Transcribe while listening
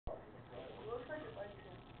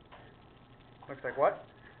Looks like what?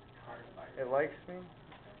 It likes me?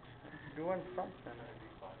 Doing something.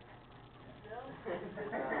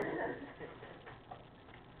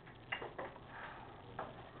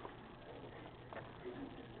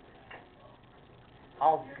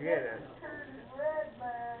 I'll get it.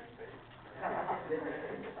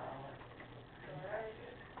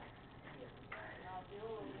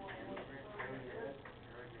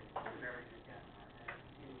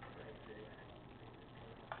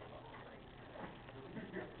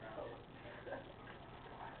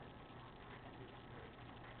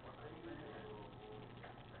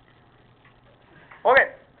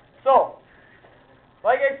 Okay, so,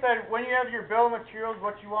 like I said, when you have your bill of materials,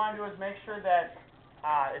 what you want to do is make sure that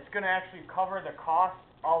it's going to actually cover the cost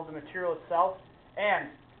of the material itself. And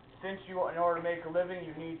since you, in order to make a living,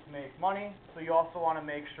 you need to make money, so you also want to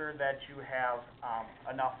make sure that you have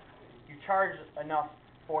enough, you charge enough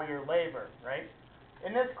for your labor, right?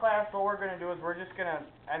 In this class, what we're going to do is we're just going to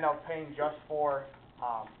end up paying just for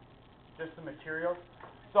just the materials.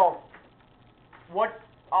 So, what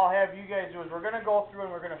I'll have you guys do is we're going to go through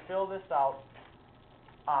and we're going to fill this out.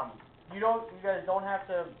 You guys don't have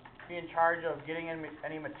to be in charge of getting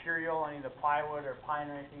any material, any of the plywood or pine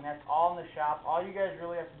or anything. That's all in the shop. All you guys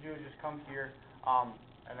really have to do is just come here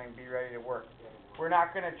and then be ready to work. We're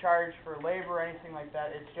not going to charge for labor or anything like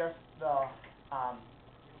that. It's just the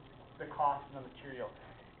cost and the material.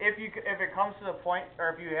 If it comes to the point,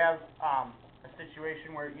 or if you have a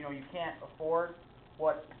situation where you can't afford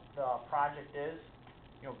what the project is,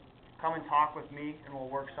 come and talk with me and we'll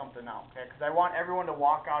work something out, okay? Because I want everyone to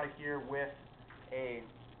walk out of here with a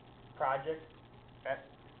project, okay?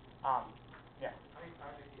 Yeah. How many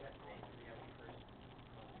projects do you have to make? Do you have any first?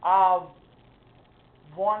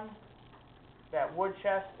 One, that wood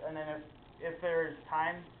chest, and then if there's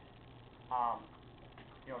time,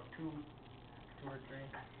 two or three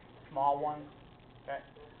small ones, okay?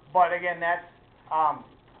 But again, that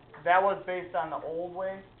was based on the old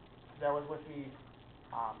way. That was with me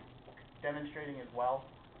demonstrating as well.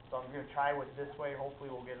 So I'm going to try with this way.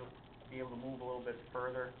 Hopefully we'll be able to move a little bit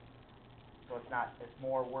further. So it's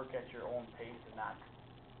more work at your own pace and not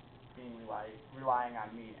being relying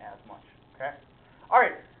on me as much. Okay?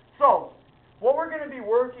 Alright, so what we're going to be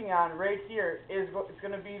working on right here is it's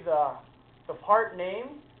going to be the part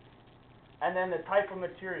name and then the type of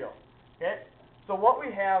material. Okay? So what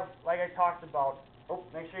we have, like I talked about,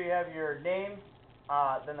 make sure you have your name,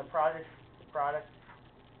 then the project,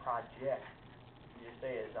 you just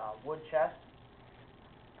say is wood chest.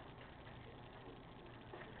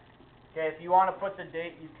 Okay, if you want to put the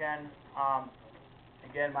date, you can.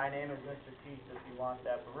 Again, my name is Mr. Teese if you want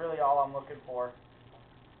that, but really all I'm looking for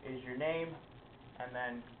is your name and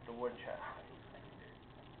then the wood chest.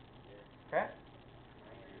 Okay?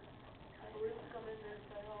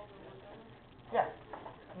 Yeah.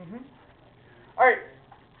 Alright,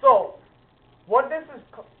 so what this is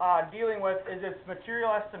dealing with is its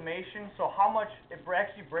material estimation, so how much it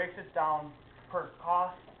actually breaks it down per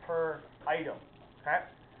cost per item. Okay?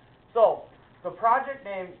 So, the project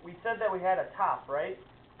name, we said that we had a top, right?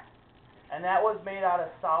 And that was made out of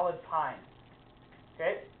solid pine.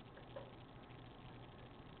 Okay?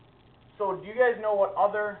 So, do you guys know what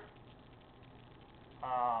other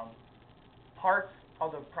parts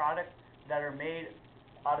of the product that are made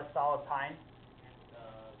out of solid pine?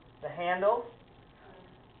 The handles.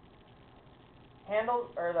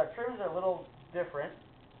 Or the trims are a little different.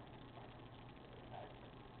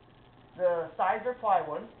 The sides are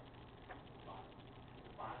plywood.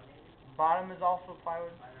 Bottom is also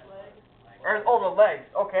plywood. The legs.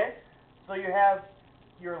 Okay. So you have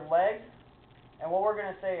your legs, and what we're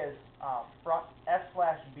going to say is front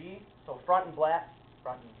F/B. So front and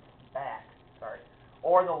back. Sorry.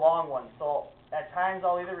 Or the long one. So at times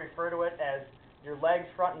I'll either refer to it as your legs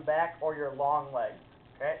front and back or your long legs.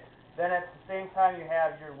 Okay. Then at the same time you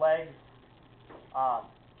have your legs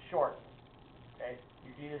short. Okay.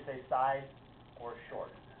 You can either say side or short.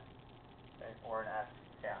 Okay. Or an S.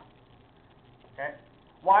 Yeah. Okay.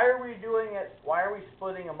 Why are we doing it? Why are we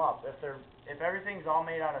splitting them up? If everything's all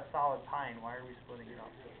made out of solid pine, why are we splitting it up?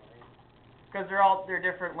 Because they're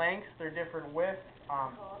different lengths, they're different widths,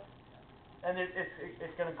 and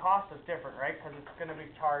it's going to cost us different, right? Because it's going to be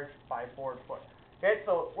charged by board foot. Okay.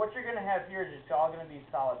 So what you're going to have here is it's all going to be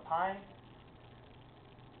solid pine.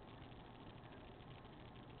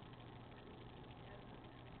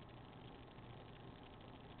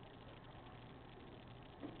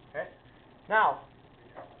 Okay. Now,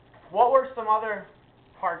 what were some other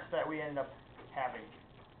parts that we ended up having?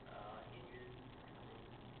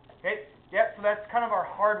 Okay. Yep. So that's kind of our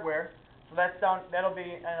hardware. So that'll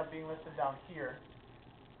end up being listed down here.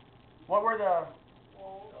 what were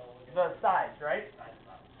the sides, right?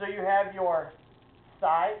 So you have your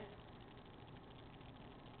sides,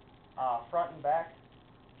 front and back,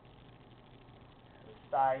 the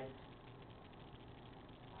sides,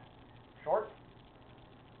 short,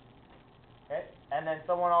 okay, and then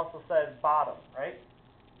someone also said bottom, right?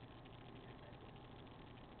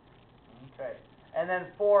 Okay, and then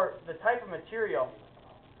for the type of material,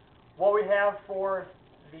 what we have for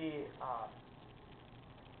the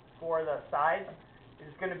sides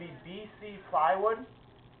is going to be BC plywood.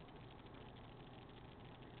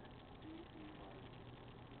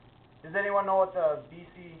 Does anyone know what the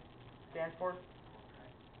BC stands for?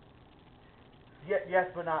 Yes,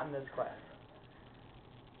 but not in this class.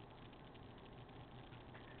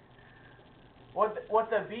 What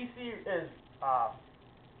the BC is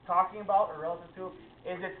talking about, or relative to,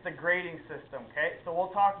 is it's the grading system. Okay, so we'll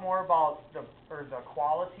talk more about the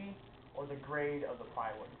quality or the grade of the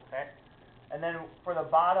plywood. Okay, and then for the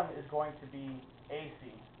bottom is going to be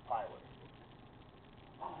AC plywood.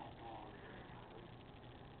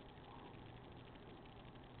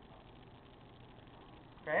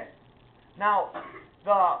 Okay. Now,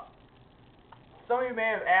 some of you may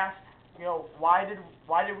have asked, why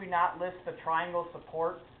did we not list the triangle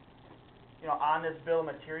supports, on this bill of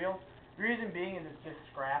material? The reason being is it's just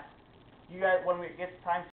scrap. You guys, when it gets time